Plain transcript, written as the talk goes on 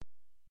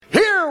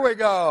we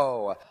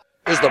go.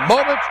 Is the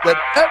moment that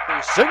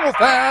every single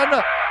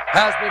fan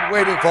has been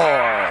waiting for.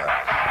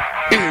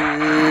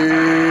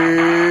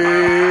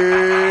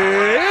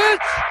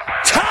 It's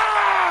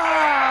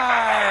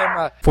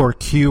time for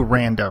Q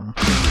Random.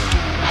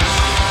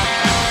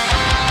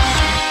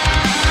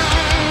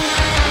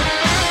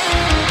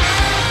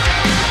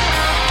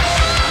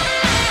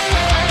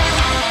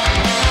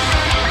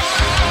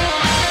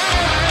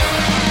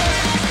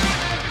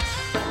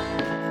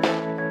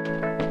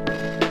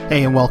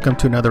 Hey, and welcome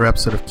to another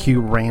episode of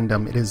Q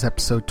Random. It is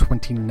episode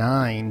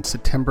 29,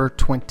 September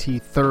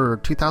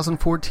 23rd,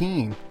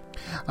 2014.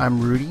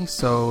 I'm Rudy,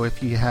 so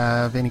if you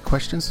have any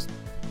questions,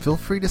 feel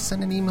free to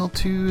send an email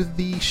to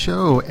the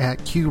show at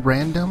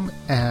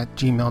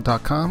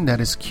qrandom@gmail.com.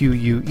 That is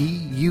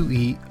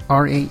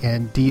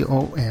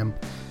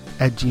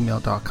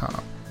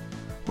QUEUERANDOM@gmail.com.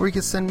 Or you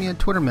can send me a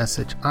Twitter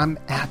message. I'm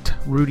at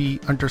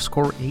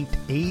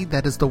Rudy_8A.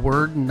 That is the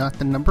word, not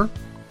the number.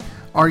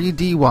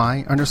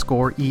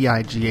 RUDY_EIGHTA.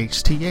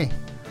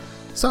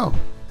 So,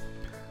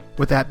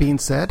 with that being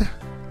said,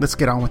 let's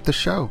get on with the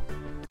show.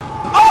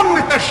 On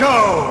with the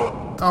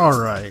show!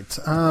 Alright,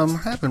 I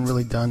haven't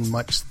really done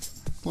much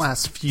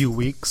last few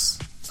weeks.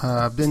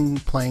 I've been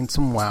playing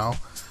some WoW.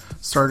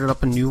 Started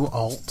up a new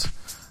alt,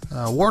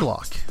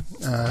 Warlock,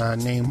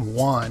 named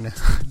Wahn,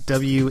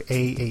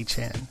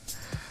 W-A-H-N.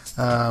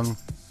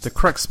 The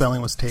correct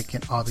spelling was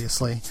taken,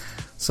 obviously.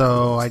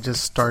 So I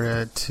just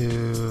started to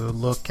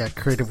look at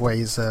creative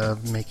ways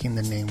of making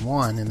the name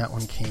Wahn, and that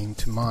one came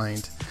to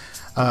mind.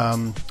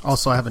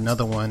 Also, I have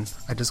another one.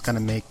 I just got to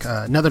make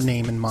another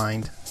name in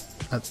mind,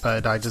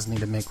 but I just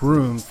need to make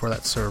room for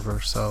that server,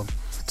 so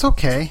it's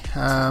okay.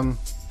 Kind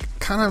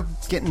of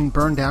getting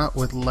burned out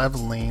with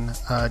leveling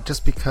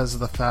just because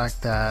of the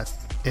fact that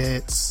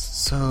it's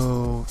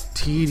so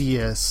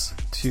tedious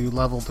to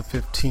level to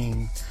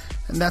 15.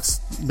 And that's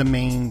the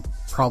main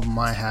problem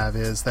I have,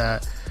 is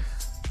that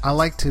I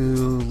like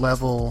to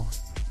level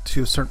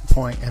to a certain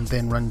point and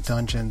then run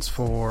dungeons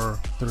for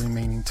the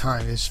remaining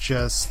time. It's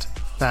just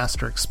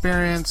faster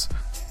experience,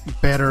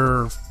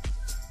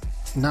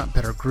 not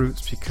better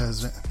groups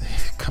because they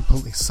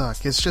completely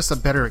suck. It's just a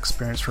better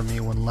experience for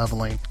me when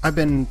leveling. I've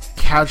been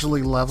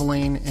casually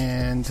leveling,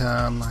 and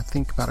I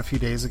think about a few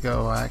days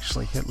ago I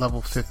actually hit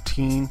level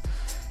 15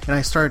 and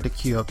I started to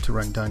queue up to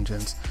run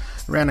dungeons.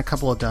 I ran a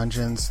couple of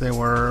dungeons. They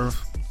were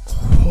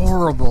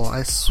horrible.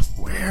 I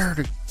swear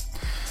to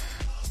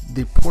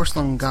the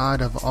porcelain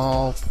god of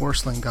all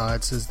porcelain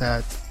gods is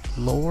that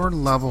lower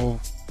level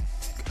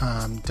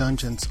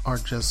dungeons are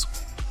just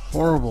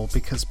horrible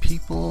because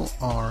people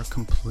are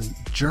complete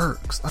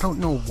jerks. I don't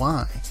know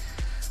why.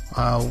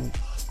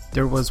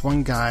 There was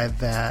one guy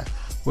that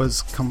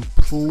was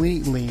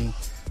completely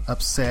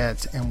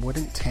upset and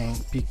wouldn't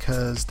tank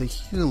because the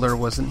healer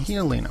wasn't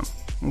healing him.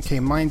 Okay,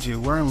 mind you,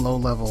 we're in low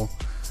level.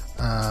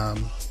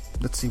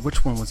 Let's see,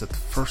 which one was it? The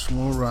first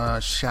one,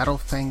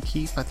 Shadowfang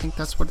Keep. I think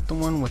that's what the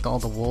one with all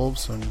the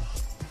wolves.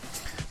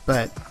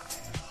 But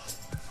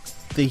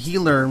the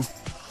healer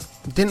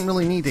didn't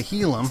really need to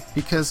heal him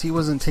because he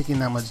wasn't taking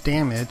that much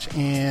damage,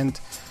 and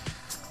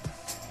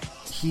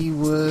he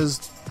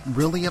was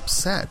really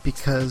upset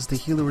because the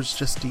healer was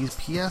just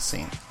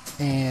DPSing,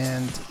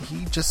 and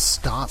he just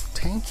stopped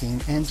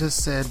tanking and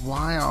just said,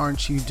 "Why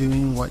aren't you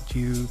doing what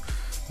you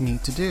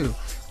need to do?"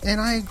 And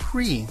I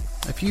agree.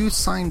 If you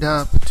signed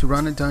up to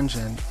run a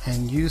dungeon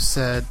and you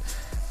said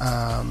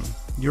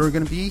you're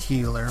going to be a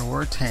healer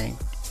or a tank,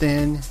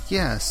 then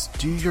yes,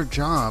 do your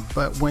job.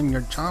 But when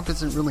your job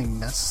isn't really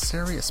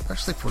necessary,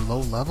 especially for low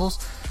levels,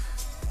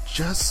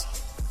 just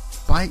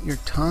bite your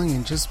tongue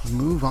and just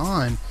move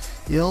on.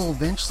 It'll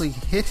eventually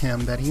hit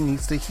him that he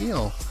needs to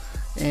heal.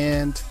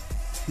 And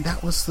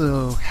that was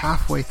the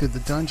halfway through the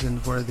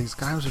dungeon where these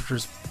guys are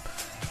just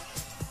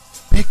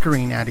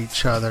bickering at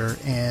each other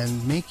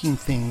and making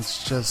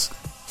things just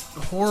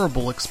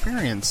horrible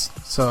experience.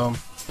 So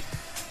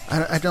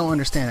I don't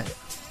understand it.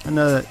 And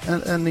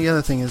the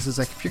other thing is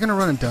like, if you're gonna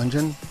run a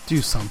dungeon,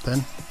 do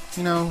something.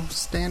 You know,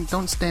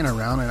 don't stand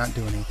around and not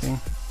do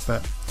anything.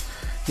 But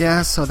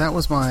yeah, so that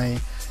was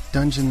my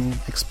dungeon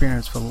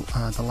experience for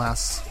the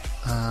last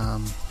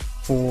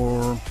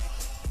for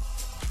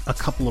a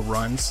couple of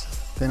runs.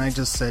 Then I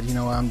just said, you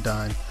know, I'm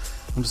done.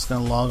 I'm just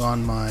going to log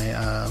on my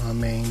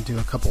main, do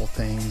a couple of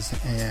things,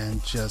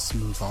 and just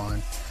move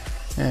on.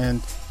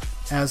 And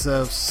as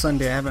of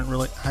Sunday, I haven't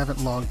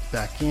logged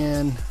back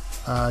in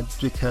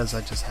because I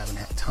just haven't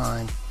had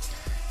time.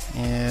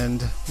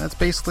 And that's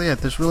basically it.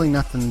 There's really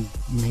nothing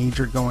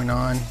major going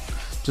on.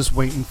 Just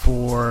waiting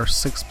for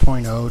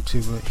 6.0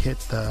 to hit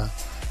the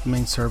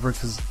main server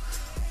because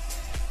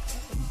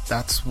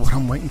that's what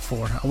I'm waiting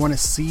for. I want to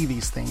see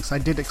these things. I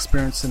did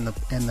experience some of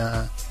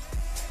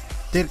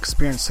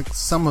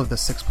the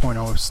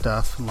 6.0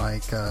 stuff,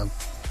 like the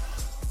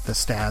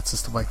stats and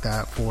stuff like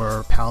that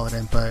for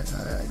Paladin, but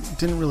I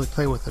didn't really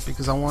play with it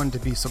because I wanted to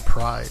be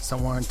surprised. I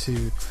wanted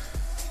to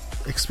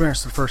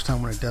experience the first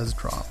time when it does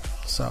drop.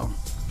 So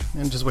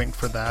I'm just waiting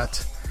for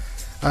that.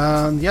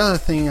 The other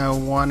thing I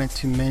wanted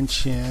to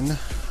mention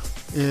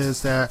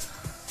is that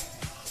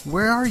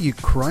Where are you,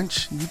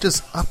 Crunch? You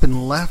just up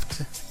and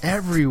left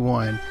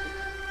everyone.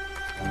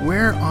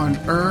 Where on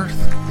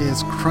earth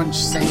is Crunch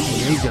San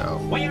Diego?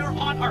 Where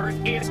on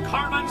earth is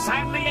Carmen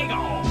San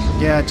Diego?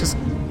 Yeah, just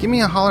give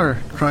me a holler,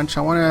 Crunch.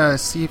 I want to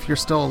see if you're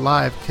still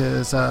alive,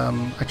 because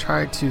I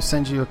tried to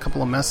send you a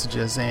couple of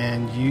messages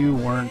and you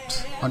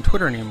weren't on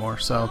Twitter anymore.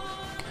 So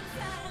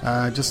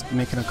just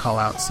making a call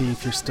out, see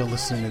if you're still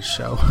listening to the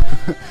show.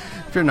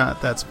 If you're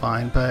not, that's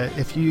fine. But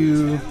if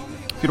you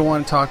don't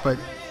want to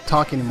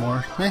talk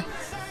anymore,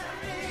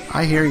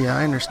 I hear you.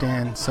 I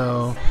understand.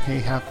 So, hey,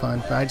 have fun.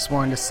 But I just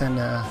wanted to send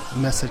a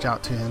message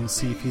out to him,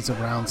 see if he's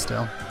around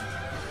still.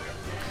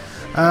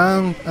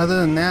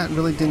 Other than that,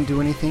 really didn't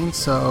do anything.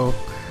 So,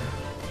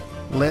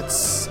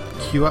 let's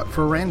queue up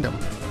for random.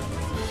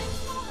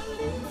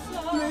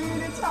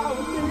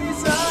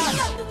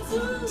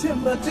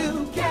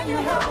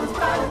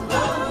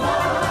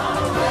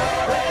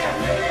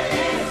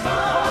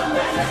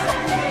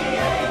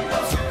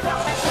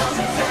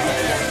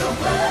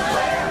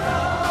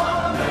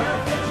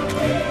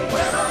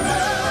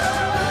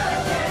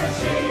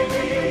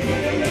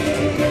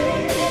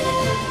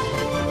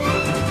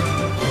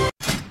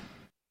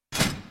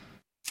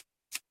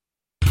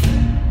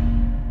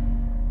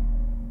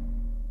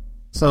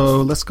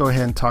 So let's go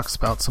ahead and talk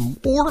about some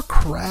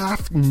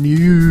Warcraft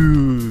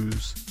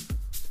news.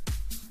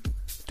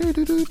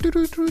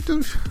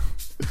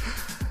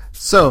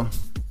 So,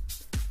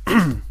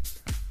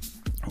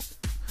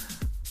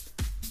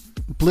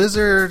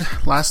 Blizzard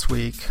last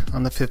week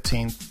on the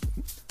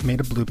 15th made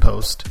a blue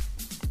post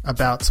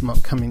about some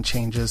upcoming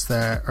changes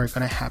that are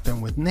going to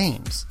happen with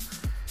names.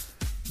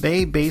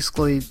 They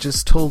basically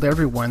just told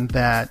everyone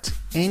that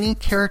any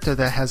character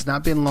that has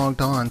not been logged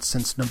on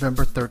since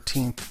November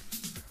 13th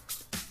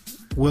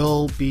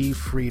will be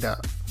freed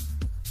up.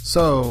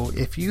 So,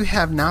 if you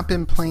have not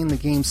been playing the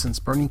game since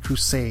Burning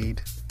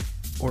Crusade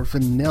or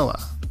Vanilla,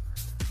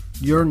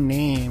 your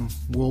name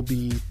will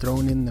be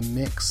thrown in the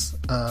mix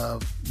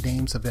of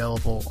names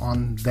available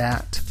on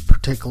that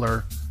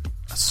particular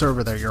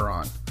server that you're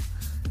on.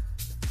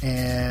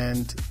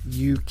 And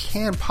you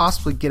can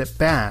possibly get it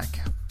back,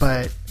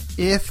 but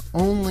if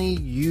only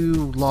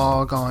you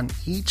log on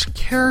each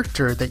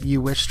character that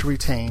you wish to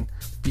retain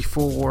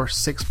before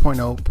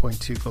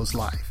 6.0.2 goes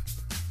live.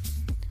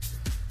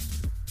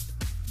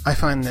 I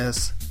find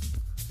this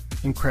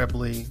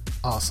incredibly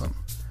awesome.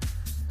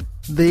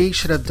 They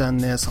should have done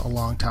this a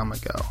long time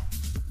ago,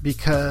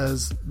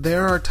 because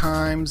there are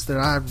times that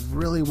I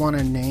really want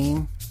a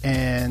name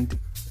and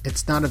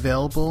it's not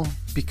available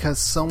because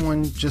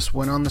someone just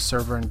went on the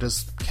server and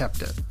just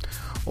kept it,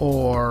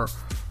 or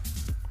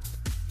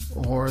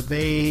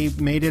they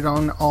made it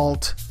on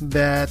alt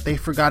that they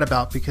forgot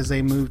about because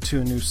they moved to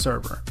a new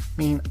server. I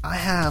mean, I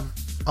have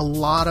a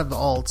lot of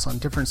alts on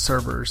different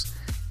servers.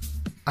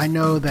 I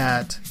know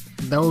that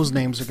those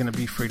names are going to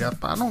be freed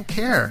up. I don't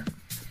care.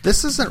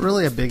 This isn't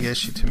really a big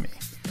issue to me.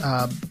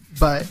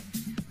 But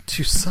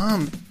to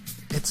some,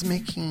 it's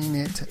making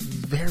it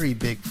very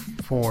big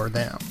for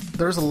them.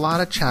 There's a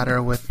lot of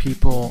chatter with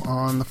people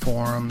on the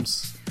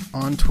forums,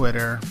 on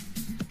Twitter,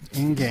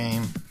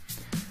 in-game,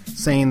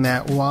 saying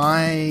that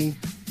why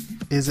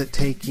is it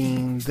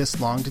taking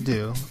this long to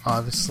do?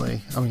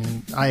 Obviously, I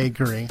mean, I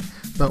agree.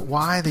 But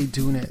why are they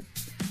doing it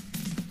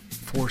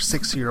for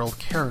 6-year-old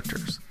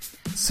characters?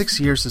 6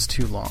 years is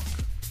too long.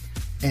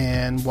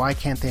 And why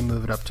can't they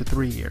move it up to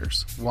 3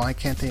 years? Why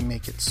can't they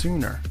make it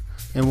sooner?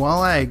 And while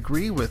I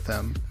agree with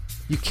them,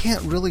 you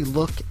can't really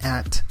look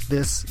at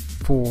this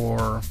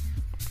for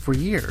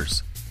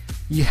years.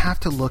 You have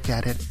to look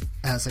at it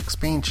as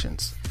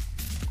expansions.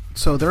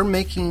 So they're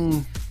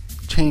making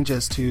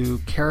changes to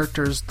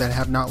characters that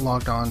have not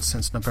logged on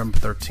since November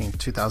 13th,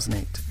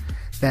 2008.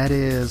 That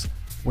is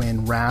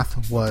when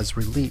Wrath was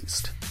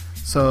released.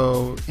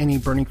 So any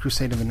Burning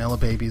Crusade and Vanilla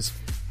babies,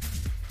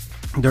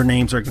 their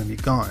names are going to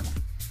be gone.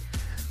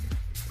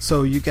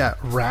 So you got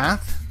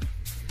Wrath,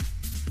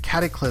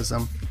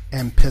 Cataclysm,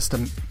 and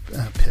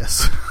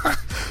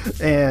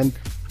and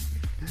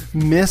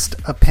Mist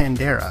of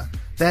Pandera.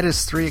 That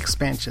is 3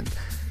 expansions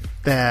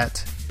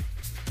that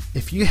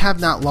if you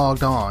have not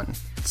logged on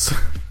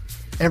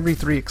every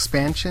 3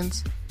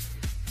 expansions,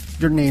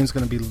 your name's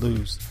going to be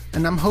lost.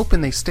 And I'm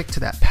hoping they stick to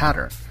that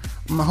pattern.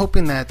 I'm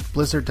hoping that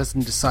Blizzard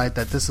doesn't decide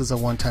that this is a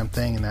one-time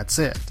thing and that's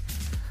it.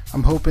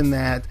 I'm hoping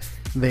that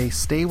they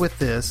stay with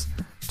this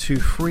to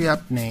free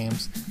up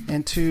names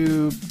and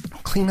to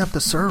clean up the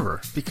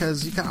server,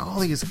 because you got all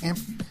these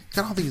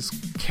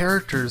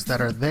characters that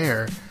are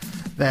there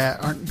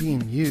that aren't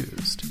being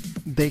used.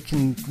 They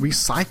can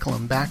recycle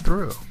them back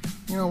through.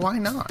 You know, why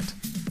not?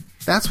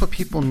 That's what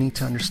people need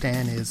to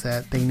understand, is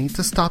that they need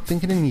to stop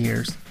thinking in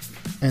years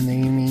and they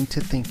need to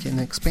think in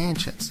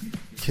expansions,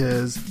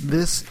 because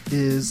this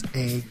is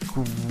a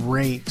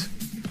great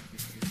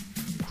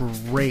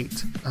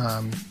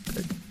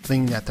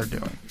thing that they're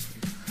doing.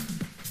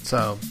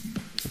 So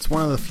it's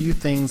one of the few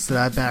things that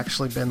I've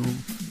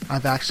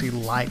actually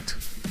liked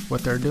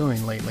what they're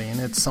doing lately, and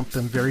it's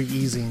something very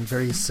easy and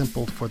very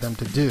simple for them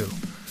to do,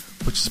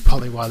 which is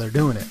probably why they're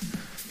doing it.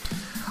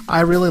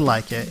 I really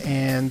like it,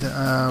 and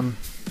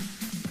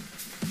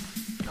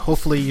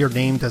hopefully your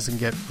name doesn't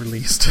get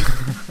released.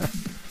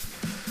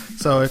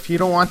 So if you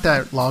don't want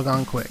that, log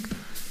on quick.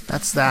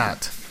 That's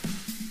that.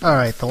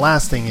 Alright, the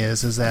last thing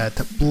is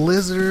that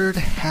Blizzard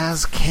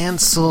has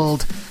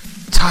canceled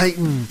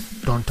Titan.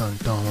 Dun dun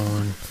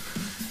dun.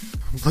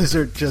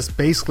 Blizzard just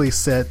basically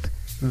said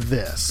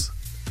this.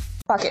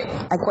 Fuck it,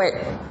 I quit.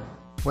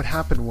 What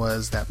happened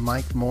was that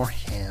Mike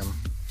Morhaime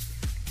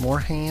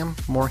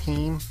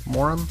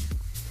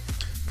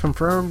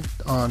confirmed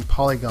on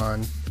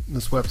Polygon,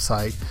 this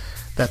website,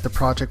 that the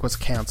project was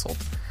canceled.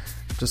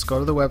 Just go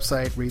to the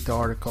website, read the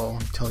article,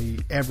 and tell you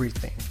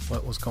everything,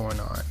 what was going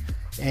on.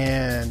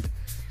 And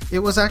it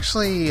was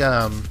actually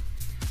a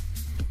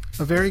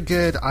very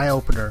good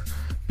eye-opener,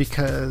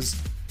 because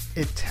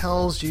it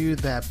tells you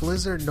that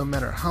Blizzard, no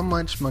matter how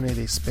much money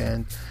they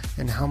spend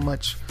and how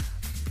much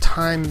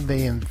time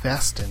they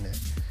invest in it,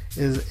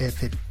 is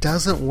if it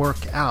doesn't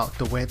work out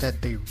the way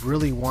that they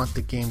really want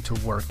the game to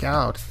work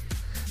out,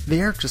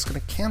 they're just going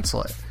to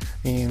cancel it.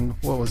 I mean,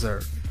 what was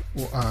there?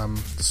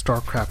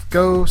 StarCraft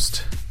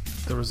Ghost.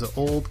 There was an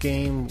old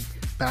game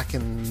back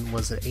in,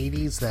 was it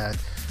 80s, that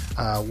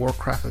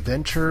Warcraft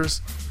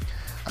Adventures.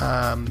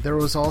 There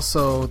was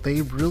also,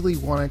 they really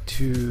wanted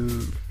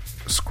to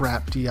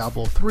scrap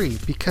Diablo 3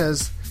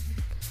 because,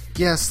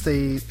 yes,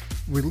 they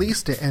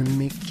released it and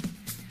made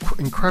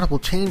incredible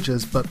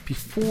changes, but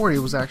before it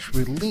was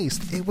actually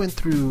released, it went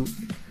through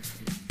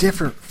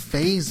different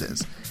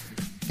phases,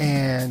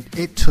 and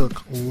it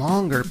took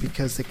longer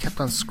because they kept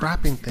on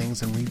scrapping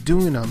things and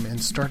redoing them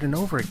and starting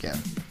over again.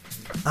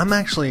 I'm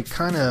actually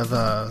kind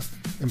of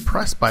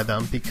impressed by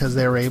them, because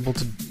they're able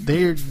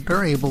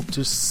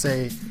to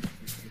say,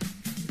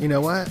 you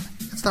know what,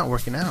 it's not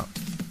working out.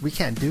 We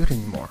can't do it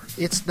anymore.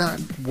 It's not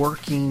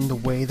working the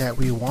way that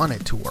we want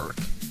it to work.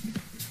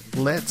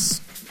 Let's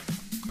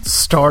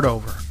start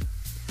over.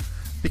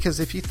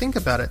 Because if you think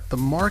about it, the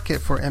market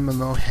for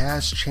MMO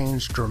has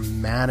changed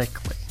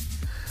dramatically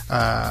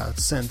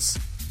since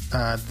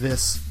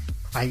this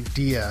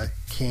idea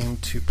came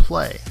to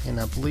play,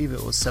 and I believe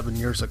it was 7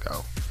 years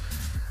ago.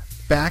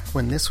 Back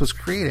when this was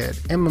created,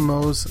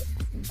 MMOs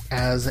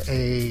as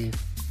a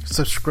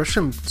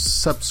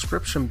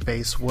subscription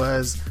base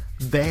was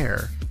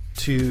there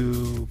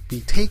to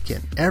be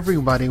taken.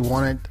 Everybody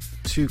wanted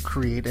to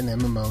create an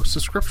MMO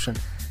subscription.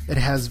 It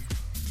has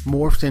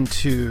morphed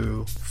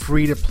into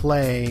free to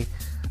play,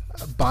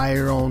 buy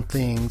your own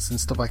things and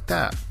stuff like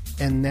that.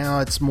 And now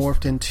it's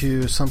morphed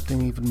into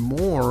something even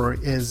more,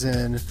 is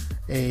in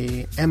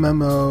a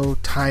MMO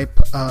type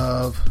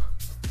of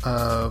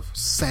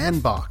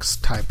sandbox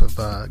type of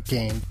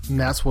game. And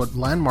that's what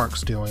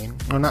Landmark's doing.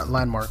 Well, not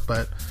Landmark,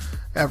 but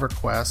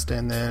EverQuest,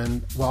 and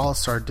then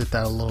Wildstar did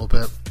that a little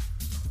bit.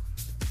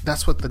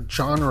 That's what the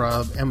genre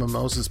of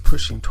MMOs is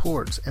pushing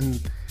towards,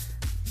 and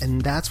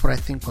that's what I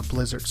think what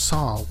Blizzard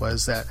saw,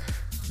 was that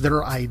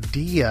their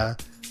idea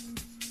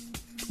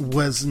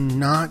was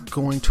not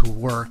going to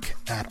work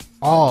at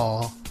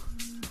all,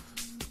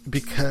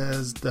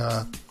 because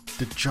the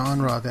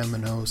genre of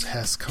MMOs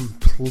has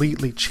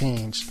completely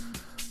changed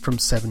from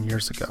 7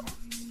 years ago,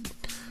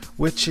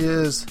 which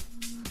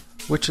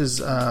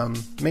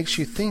makes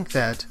you think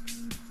that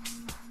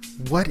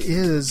what are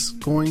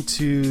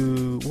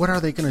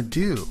they going to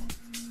do?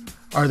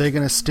 Are they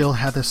going to still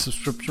have the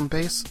subscription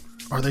base?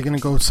 Are they going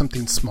to go with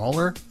something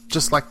smaller,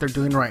 just like they're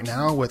doing right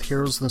now with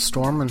Heroes of the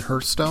Storm and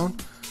Hearthstone?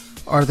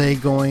 Are they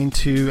going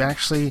to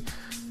actually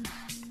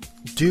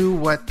do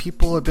what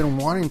people have been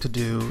wanting to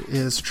do,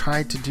 is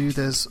try to do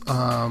this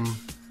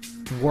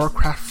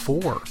Warcraft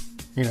 4,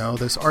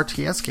 this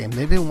RTS game?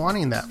 They've been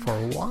wanting that for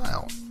a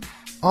while.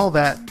 All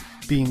that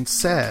being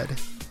said,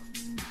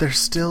 there's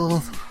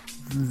still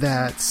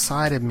that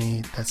side of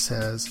me that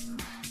says,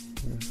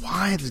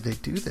 why did they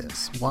do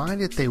this? Why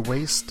did they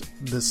waste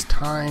this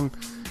time,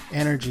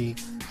 energy,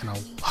 and a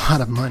lot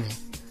of money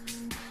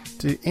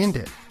to end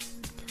it?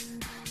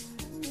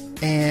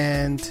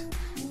 And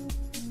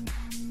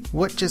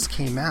what just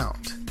came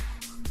out?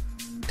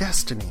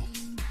 Destiny.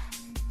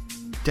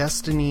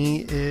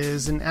 Destiny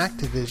is an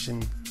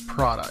Activision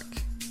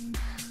product.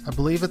 I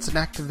believe it's an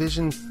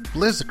Activision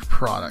Blizzard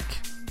product.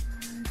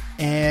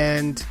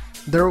 And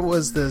there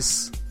was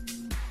this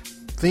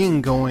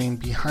thing going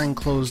behind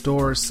closed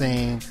doors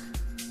saying,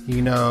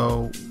 we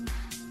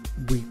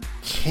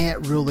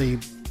can't really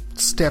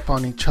step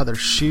on each other's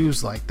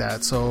shoes like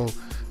that. So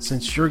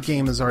since your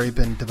game has already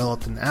been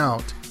developed and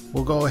out,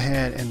 we'll go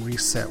ahead and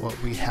reset what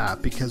we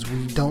have, because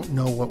we don't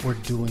know what we're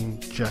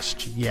doing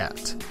just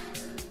yet.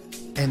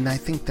 And I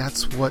think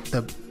that's what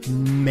the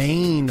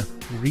main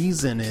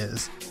reason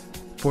is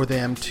for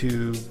them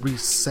to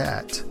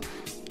reset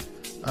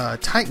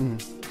Titan,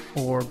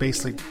 or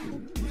basically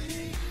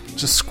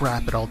just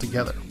scrap it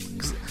altogether.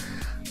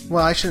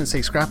 Well, I shouldn't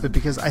say scrap it,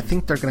 because I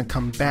think they're going to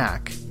come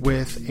back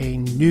with a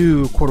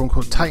new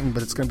quote-unquote Titan,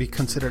 but it's going to be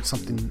considered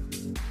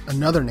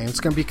another name. It's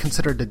going to be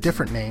considered a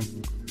different name,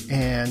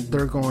 and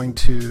they're going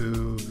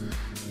to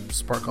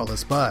spark all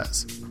this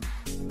buzz.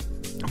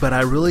 But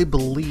I really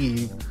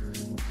believe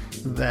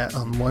that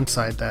on one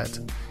side that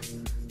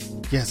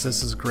yes,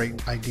 this is a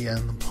great idea,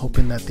 and I'm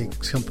hoping that they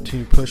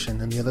continue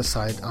pushing. And the other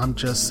side, I'm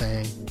just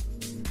saying,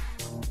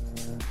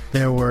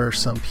 there were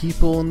some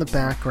people in the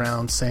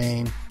background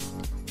saying,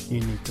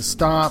 you need to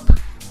stop,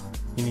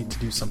 you need to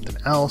do something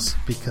else,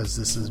 because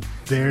this is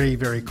very,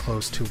 very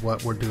close to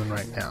what we're doing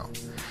right now.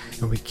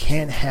 And we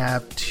can't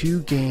have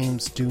two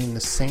games doing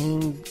the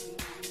same,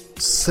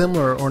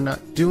 similar, or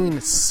not doing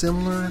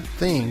similar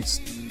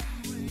things,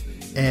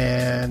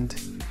 and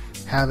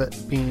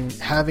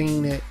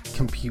having it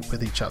compete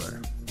with each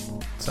other.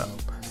 So,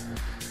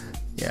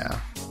 yeah,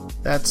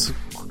 that's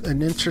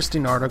an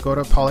interesting article.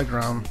 Go to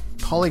Polygon,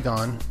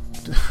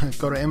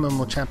 go to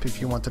MMO Champ if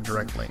you want the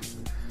direct link.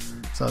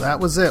 So that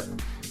was it.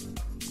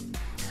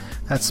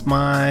 That's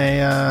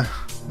my,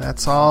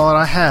 that's all that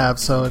I have.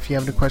 So if you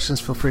have any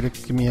questions, feel free to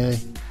give me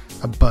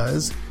a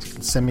buzz. You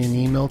can send me an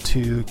email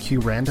to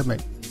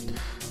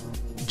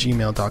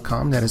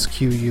qrandom@gmail.com. That is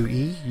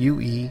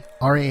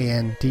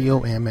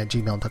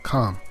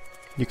QUEUERANDOM@gmail.com.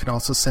 You can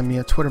also send me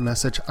a Twitter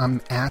message.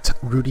 I'm at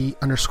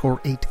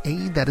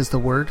Rudy_8A. That is the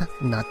word,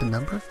 not the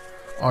number.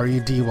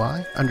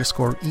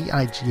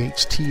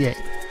 RUDY_EIGHTA.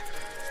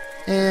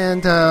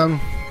 And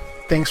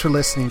thanks for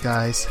listening,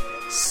 guys.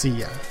 See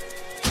ya.